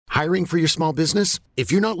Hiring for your small business?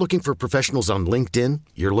 If you're not looking for professionals on LinkedIn,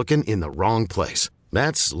 you're looking in the wrong place.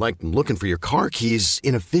 That's like looking for your car keys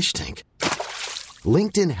in a fish tank.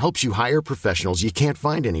 LinkedIn helps you hire professionals you can't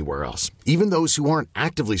find anywhere else, even those who aren't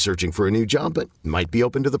actively searching for a new job but might be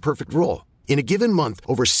open to the perfect role. In a given month,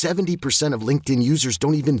 over 70% of LinkedIn users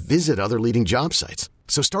don't even visit other leading job sites.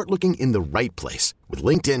 So start looking in the right place. With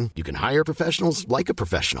LinkedIn, you can hire professionals like a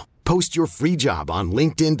professional. Post your free job on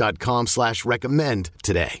linkedin.com/recommend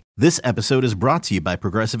today. This episode is brought to you by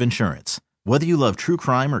Progressive Insurance. Whether you love true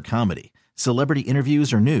crime or comedy, celebrity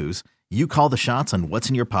interviews or news, you call the shots on what's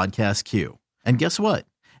in your podcast queue. And guess what?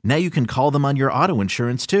 Now you can call them on your auto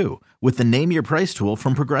insurance too with the Name Your Price tool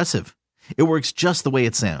from Progressive. It works just the way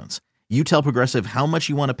it sounds. You tell Progressive how much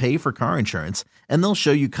you want to pay for car insurance, and they'll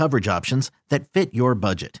show you coverage options that fit your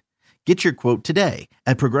budget. Get your quote today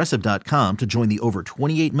at Progressive.com to join the over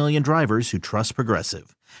 28 million drivers who trust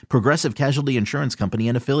Progressive. Progressive Casualty Insurance Company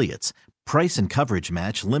and Affiliates. Price and coverage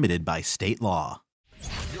match limited by state law.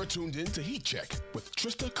 You're tuned in to Heat Check with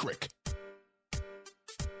Trista Crick.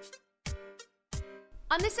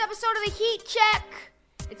 On this episode of the Heat Check,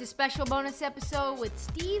 it's a special bonus episode with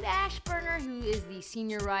Steve Ashburner, who is the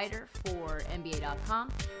senior writer for NBA.com.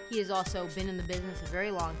 He has also been in the business a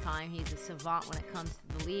very long time. He's a savant when it comes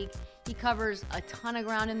to the league. He covers a ton of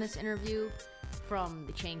ground in this interview, from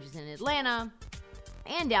the changes in Atlanta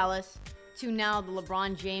and Dallas to now the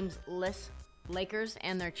LeBron James-less Lakers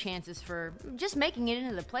and their chances for just making it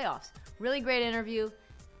into the playoffs. Really great interview.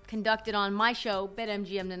 Conducted on my show,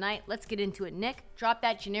 BetMGM Tonight. Let's get into it. Nick, drop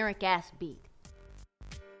that generic-ass beat.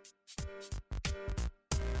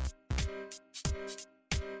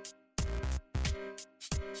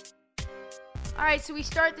 All right, so we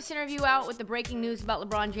start this interview out with the breaking news about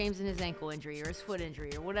LeBron James and his ankle injury or his foot injury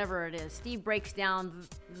or whatever it is. Steve breaks down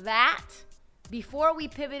that before we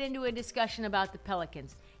pivot into a discussion about the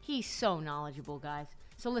Pelicans. He's so knowledgeable, guys.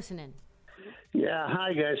 So listen in. Yeah,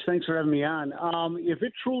 hi guys. Thanks for having me on. If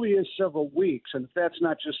it truly is several weeks, and if that's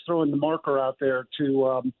not just throwing the marker out there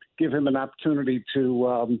to give him an opportunity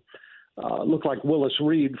to look like Willis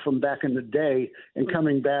Reed from back in the day and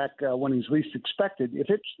coming back when he's least expected, if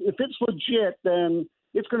it's legit, then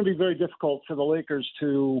it's going to be very difficult for the Lakers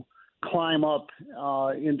to climb up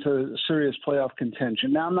into serious playoff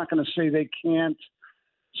contention. Now, I'm not going to say they can't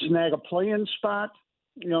snag a play-in spot.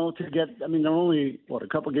 To get, they're only, a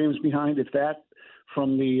couple games behind, if that,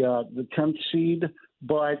 from the 10th seed.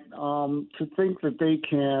 But to think that they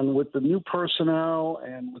can, with the new personnel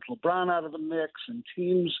and with LeBron out of the mix and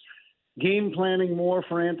teams game planning more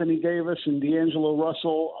for Anthony Davis and D'Angelo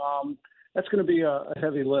Russell, that's going to be a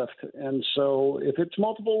heavy lift. And so if it's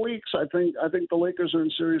multiple weeks, I think the Lakers are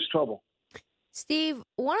in serious trouble. Steve,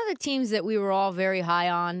 one of the teams that we were all very high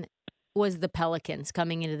on was the Pelicans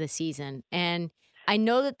coming into the season. And I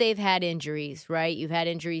know that they've had injuries, right? You've had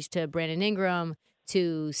injuries to Brandon Ingram,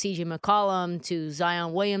 to CJ McCollum, to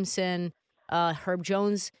Zion Williamson, Herb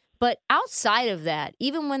Jones. But outside of that,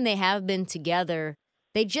 even when they have been together,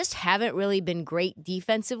 they just haven't really been great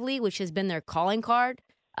defensively, which has been their calling card.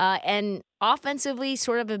 And offensively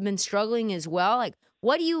sort of have been struggling as well. Like,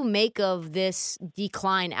 what do you make of this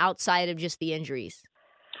decline outside of just the injuries?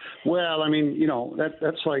 Well,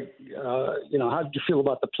 that's like, how did you feel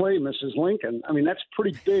about the play, Mrs. Lincoln? That's a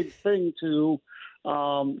pretty big thing to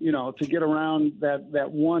get around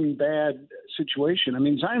that one bad situation.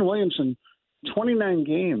 Zion Williamson, 29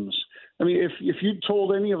 games. If you'd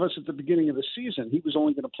told any of us at the beginning of the season he was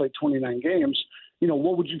only going to play 29 games,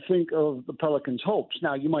 what would you think of the Pelicans' hopes?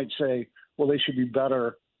 Now, you might say, well, they should be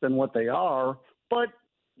better than what they are. But,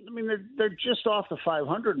 they're just off the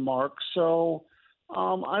 500 mark, so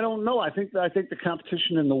I don't know. I think the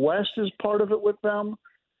competition in the West is part of it with them.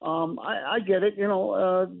 I get it.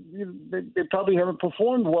 They probably haven't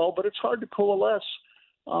performed well, but it's hard to coalesce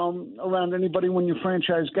around anybody when your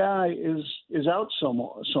franchise guy is out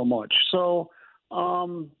so much. So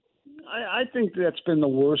I think that's been the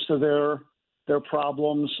worst of their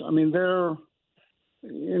problems. They're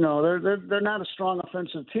not a strong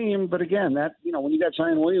offensive team, but again, that when you got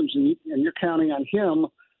Zion Williams and you're counting on him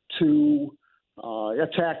to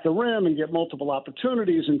attack the rim and get multiple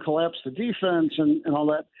opportunities and collapse the defense and all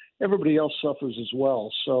that, everybody else suffers as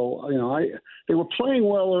well. So, they were playing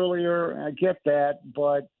well earlier. I get that.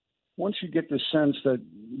 But once you get the sense that,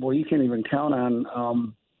 you can't even count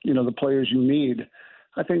on, the players you need,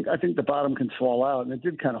 I think the bottom can fall out. And it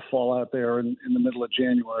did kind of fall out there in the middle of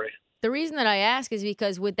January. The reason that I ask is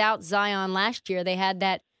because without Zion last year, they had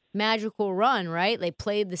that magical run, right? They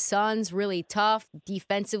played the Suns really tough.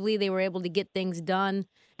 Defensively, they were able to get things done.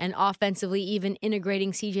 And offensively, even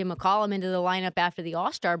integrating CJ McCollum into the lineup after the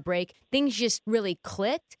All-Star break, things just really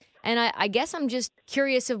clicked. And I guess I'm just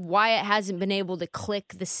curious of why it hasn't been able to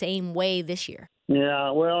click the same way this year.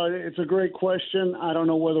 Yeah, well, it's a great question. I don't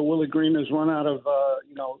know whether Willie Green has run out of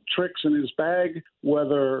tricks in his bag,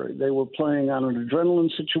 whether they were playing on an adrenaline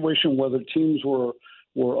situation, whether teams were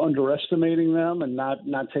underestimating them and not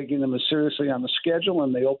taking them as seriously on the schedule,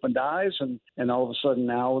 and they opened eyes, and all of a sudden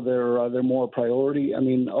now they're more a priority. I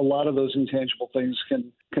mean, a lot of those intangible things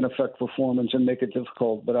can affect performance and make it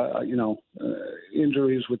difficult. But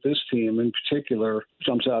injuries with this team in particular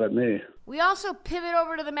jumps out at me. We also pivot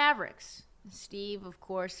over to the Mavericks. Steve, of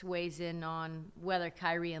course, weighs in on whether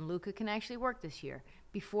Kyrie and Luka can actually work this year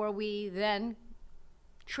before we then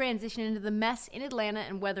transition into the mess in Atlanta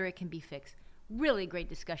and whether it can be fixed. Really great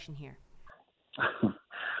discussion here.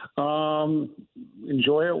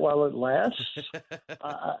 Enjoy it while it lasts.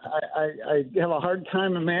 I have a hard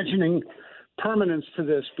time imagining permanence to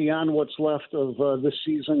this beyond what's left of this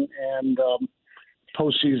season and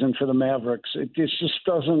postseason for the Mavericks. It just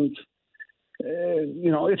doesn't.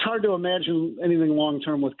 It's hard to imagine anything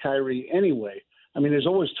long-term with Kyrie anyway. I mean, there's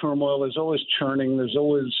always turmoil, there's always churning, there's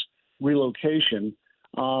always relocation.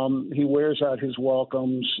 He wears out his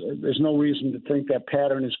welcomes. There's no reason to think that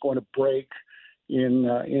pattern is going to break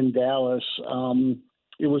in Dallas.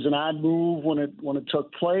 It was an odd move when it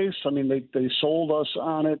took place. I mean, they sold us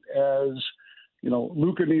on it as,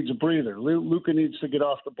 Luka needs a breather. Luka needs to get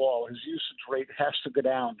off the ball. His usage rate has to go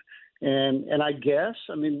down. And I guess,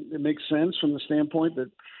 I mean, it makes sense from the standpoint that,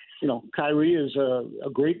 Kyrie is a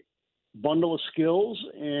great bundle of skills,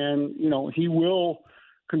 and, he will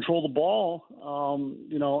control the ball,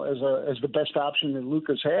 as the best option that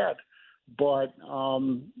Luka's had. But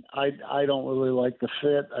I don't really like the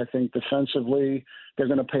fit. I think defensively they're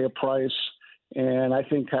going to pay a price, and I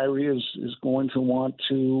think Kyrie is going to want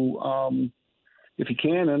to, if he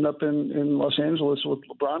can, end up in Los Angeles with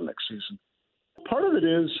LeBron next season. Part of it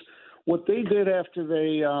is what they did after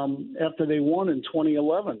they won in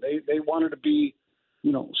 2011. They wanted to be,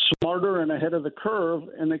 smarter and ahead of the curve,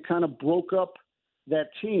 and they kind of broke up that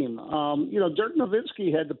team. Dirk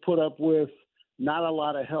Nowitzki had to put up with not a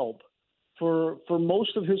lot of help for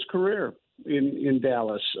most of his career in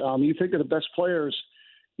Dallas. You think of the best players,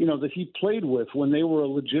 that he played with when they were a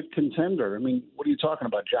legit contender. I mean, what are you talking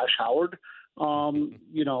about? Josh Howard, an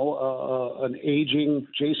aging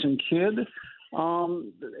Jason Kidd.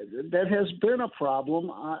 That has been a problem.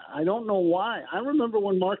 I don't know why. I remember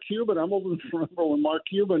when Mark Cuban, I'm old enough to remember when Mark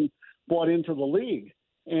Cuban bought into the league.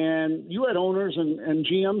 And you had owners and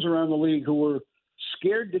GMs around the league who were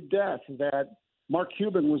scared to death that Mark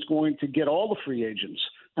Cuban was going to get all the free agents.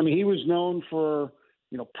 I mean, he was known for,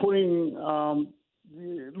 putting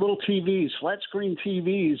little TVs, flat screen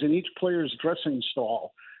TVs in each player's dressing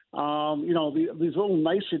stall. These little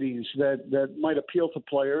niceties that might appeal to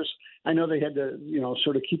players. I know they had to,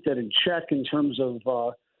 sort of keep that in check in terms of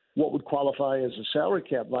what would qualify as a salary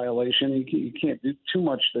cap violation. You can't do too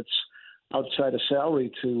much that's outside of salary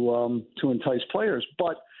to entice players.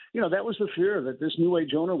 But, that was the fear that this new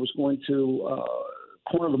age owner was going to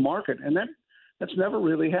corner the market. And that's never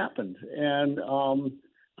really happened. And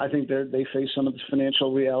I think they face some of the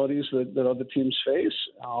financial realities that other teams face.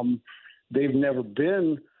 They've never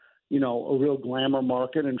been, a real glamour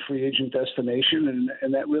market and free agent destination,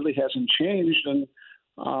 and that really hasn't changed. And,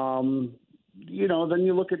 then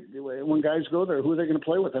you look at when guys go there, who are they going to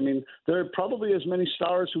play with? I mean, there are probably as many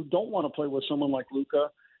stars who don't want to play with someone like Luka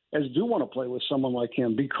as do want to play with someone like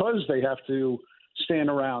him because they have to stand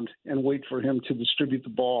around and wait for him to distribute the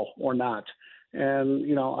ball or not. And,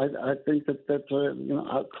 I think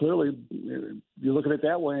that clearly you look at it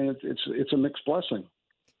that way, and it's a mixed blessing.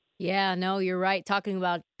 Yeah, no, you're right. Talking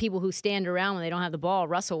about people who stand around when they don't have the ball,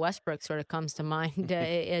 Russell Westbrook sort of comes to mind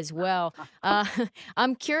as well.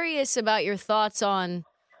 I'm curious about your thoughts on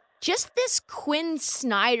just this Quinn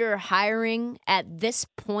Snyder hiring at this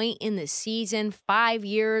point in the season, 5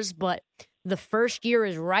 years, but the first year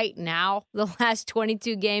is right now, the last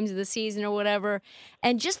 22 games of the season or whatever,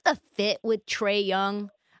 and just the fit with Trae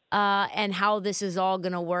Young. And how this is all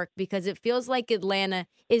going to work, because it feels like Atlanta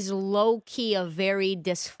is low-key a very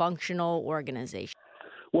dysfunctional organization.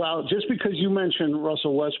 Well, just because you mentioned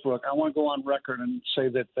Russell Westbrook, I want to go on record and say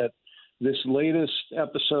that this latest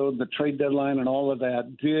episode, the trade deadline and all of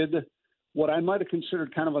that, did what I might have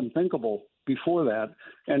considered kind of unthinkable before that.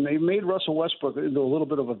 And they made Russell Westbrook into a little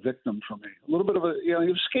bit of a victim for me. A little bit of he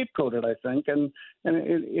was scapegoated, I think. And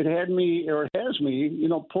it had me, or it has me,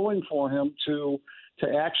 pulling for him to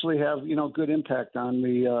actually have, good impact on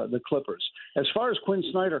the Clippers. As far as Quinn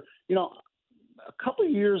Snyder, a couple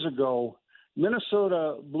of years ago,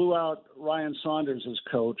 Minnesota blew out Ryan Saunders as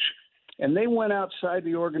coach, And they went outside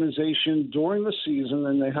the organization during the season,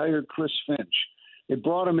 and they hired Chris Finch. They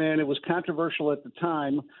brought him in. It was controversial at the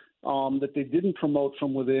time that they didn't promote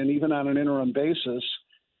from within, even on an interim basis.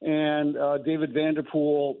 And David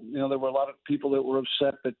Vanderpool, there were a lot of people that were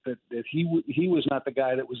upset that he was not the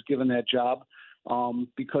guy that was given that job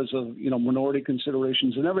because of minority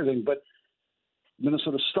considerations and everything. But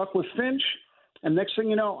Minnesota stuck with Finch, and next thing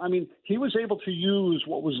you know, he was able to use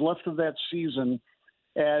what was left of that season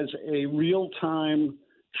as a real-time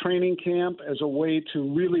training camp, as a way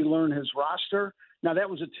to really learn his roster. Now, that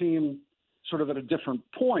was a team sort of at a different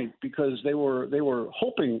point because they were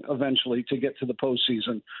hoping eventually to get to the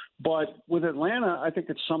postseason. But with Atlanta, I think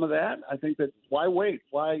it's some of that. I think that why wait?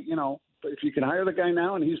 Why, if you can hire the guy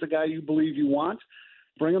now and he's the guy you believe you want,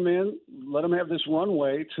 bring him in, let him have this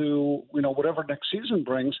runway to, whatever next season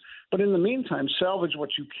brings. But in the meantime, salvage what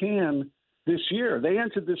you can this year. They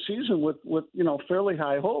entered this season with fairly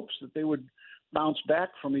high hopes that they would bounce back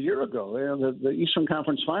from a year ago. The Eastern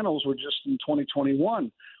Conference Finals were just in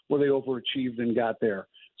 2021 where they overachieved and got there.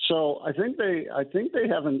 So I think they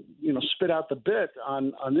haven't spit out the bit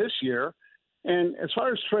on this year. And as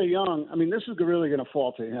far as Trae Young, this is really going to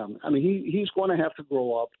fall to him. He's going to have to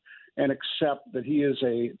grow up and accept that he is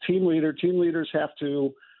a team leader. Team leaders have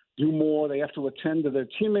to do more. They have to attend to their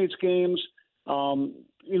teammates' games.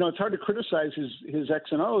 It's hard to criticize his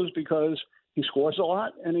X and O's because he scores a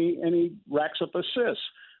lot and he racks up assists.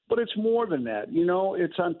 But it's more than that.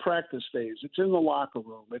 It's on practice days. It's in the locker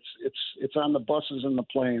room. It's on the buses and the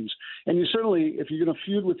planes. And you certainly, if you're going to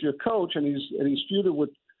feud with your coach, and he's feuded with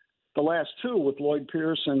the last two, with Lloyd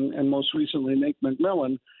Pierce and most recently Nate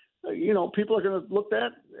McMillan, people are going to look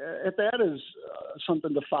at that as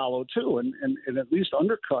something to follow too, and at least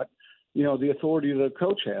undercut, the authority the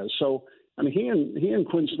coach has. So he and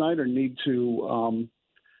Quinn Snyder need to.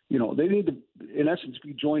 They need to, in essence,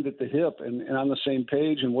 be joined at the hip and on the same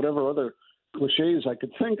page, and whatever other cliches I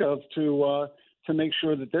could think of to make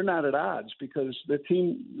sure that they're not at odds, because the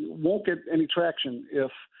team won't get any traction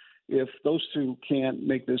if those two can't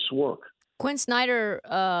make this work. Quinn Snyder,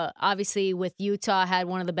 obviously with Utah, had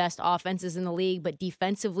one of the best offenses in the league, but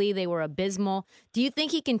defensively they were abysmal. Do you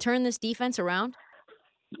think he can turn this defense around?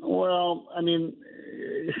 Well,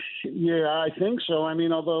 yeah, I think so.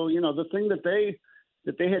 Although, the thing that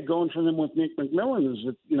they had going for them with Nick McMillan is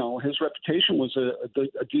that, his reputation was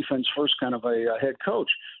a defense-first kind of a head coach.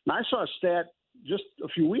 And I saw a stat just a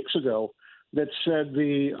few weeks ago that said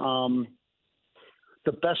the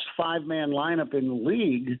best five-man lineup in the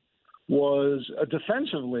league was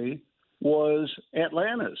defensively was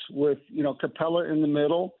Atlanta's, with Capella in the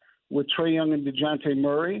middle, with Trae Young and DeJounte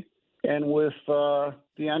Murray, and with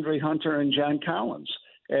DeAndre Hunter and John Collins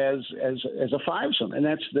as a fivesome, and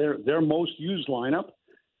that's their most used lineup,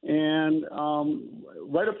 and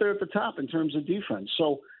right up there at the top in terms of defense.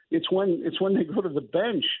 So it's when they go to the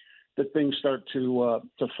bench that things start to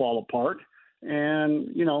fall apart, and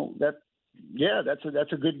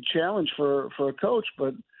that's a good challenge for a coach,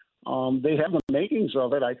 but they have the makings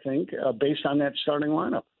of it, I think, based on that starting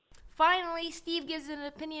lineup. Finally, Steve gives an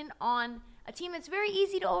opinion on a team that's very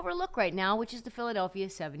easy to overlook right now, which is the Philadelphia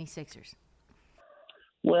 76ers.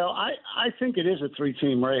 Well, I think it is a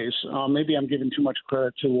three-team race. Maybe I'm giving too much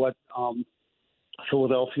credit to what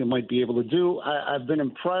Philadelphia might be able to do. I've been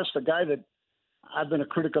impressed. A guy that I've been a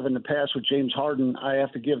critic of in the past with James Harden, I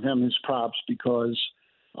have to give him his props because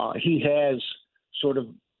he has sort of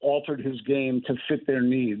altered his game to fit their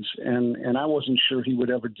needs, and I wasn't sure he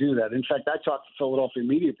would ever do that. In fact, I talked to Philadelphia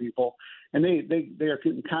media people, and they are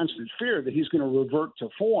in constant fear that he's going to revert to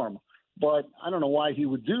form. But I don't know why he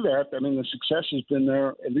would do that. The success has been there,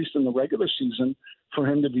 at least in the regular season, for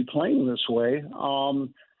him to be playing this way.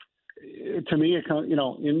 To me,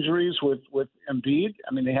 injuries with Embiid,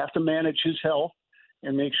 they have to manage his health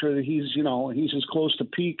and make sure that he's as close to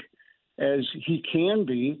peak as he can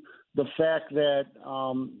be. The fact that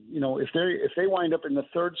if they wind up in the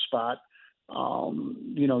third spot,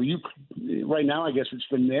 you right now I guess it's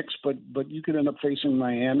the Knicks, but you could end up facing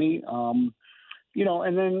Miami,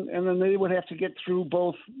 and then they would have to get through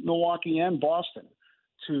both Milwaukee and Boston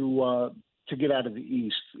to get out of the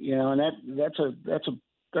East, and that's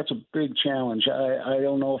a big challenge. I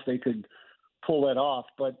don't know if they could pull that off,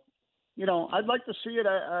 but I'd like to see it.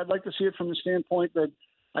 I'd like to see it from the standpoint that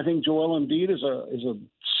I think Joel Embiid is a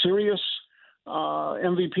serious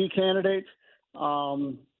MVP candidate.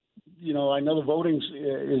 I know the voting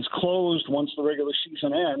is closed once the regular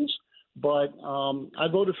season ends, but I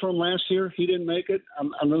voted for him last year. He didn't make it.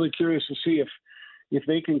 I'm really curious to see if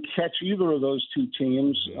they can catch either of those two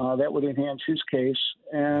teams. That would enhance his case,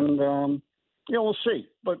 and we'll see.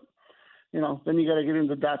 But then you got to get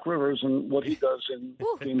into Doc Rivers and what he does in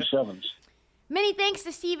Game 7s. Many thanks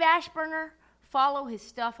to Steve Ashburner. Follow his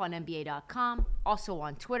stuff on NBA.com, also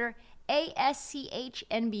on Twitter,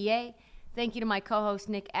 ASCHNBA. Thank you to my co-host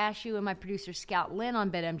Nick Ashew and my producer Scout Lynn on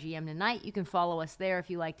BetMGM tonight. You can follow us there if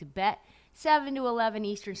you like to bet. 7 to 11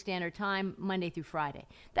 Eastern Standard Time, Monday through Friday.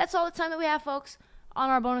 That's all the time that we have, folks, on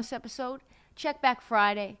our bonus episode. Check back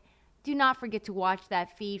Friday. Do not forget to watch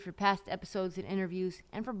that feed for past episodes and interviews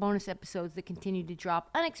and for bonus episodes that continue to drop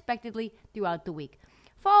unexpectedly throughout the week.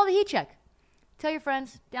 Follow the Heat Check. Tell your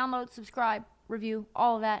friends, download, subscribe, review,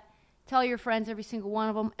 all of that. Tell your friends, every single one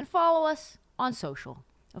of them, and follow us on social,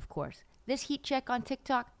 of course. This Heat Check on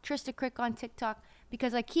TikTok, Trista Crick on TikTok,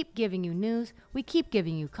 because I keep giving you news, we keep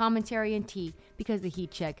giving you commentary and tea, because the Heat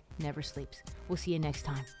Check never sleeps. We'll see you next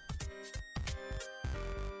time.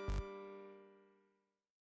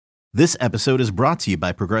 This episode is brought to you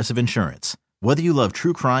by Progressive Insurance. Whether you love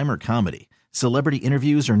true crime or comedy, celebrity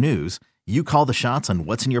interviews or news, you call the shots on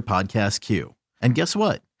what's in your podcast queue. And guess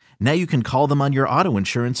what? Now you can call them on your auto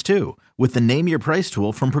insurance too, with the Name Your Price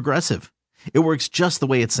tool from Progressive. It works just the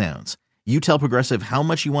way it sounds. You tell Progressive how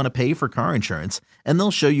much you want to pay for car insurance, and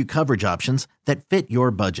they'll show you coverage options that fit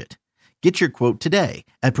your budget. Get your quote today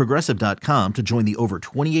at Progressive.com to join the over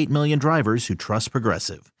 28 million drivers who trust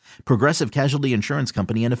Progressive. Progressive Casualty Insurance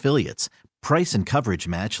Company and Affiliates. Price and coverage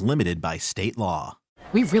match limited by state law.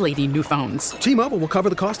 We really need new phones. T-Mobile will cover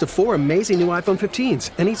the cost of 4 amazing new iPhone 15s,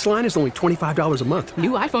 and each line is only $25 a month.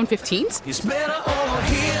 New iPhone 15s? It's better over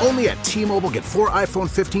here. Only at T-Mobile, get 4 iPhone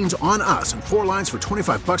 15s on us and 4 lines for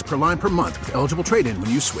 $25 per line per month with eligible trade-in when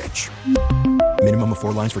you switch. Minimum of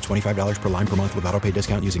 4 lines for $25 per line per month with autopay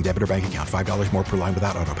discount using debit or bank account. $5 more per line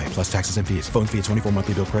without autopay, plus taxes and fees. Phone fee at 24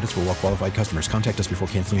 monthly bill credits for well-qualified customers. Contact us before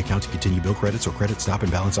canceling account to continue bill credits or credit stop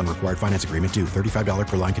and balance on required finance agreement due. $35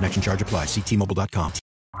 per line connection charge applies. See T-Mobile.com.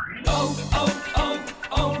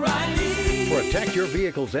 O'Reilly. Protect your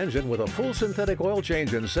vehicle's engine with a full synthetic oil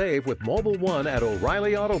change and save with Mobil 1 at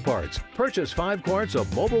O'Reilly Auto Parts. Purchase 5 quarts of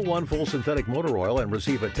Mobil 1 full synthetic motor oil and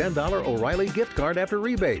receive a $10 O'Reilly gift card after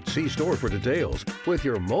rebate. See store for details. With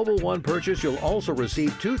your Mobil 1 purchase, you'll also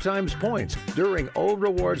receive 2 times points during O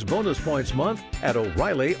Rewards Bonus Points Month at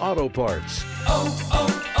O'Reilly Auto Parts.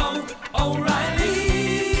 O'Reilly.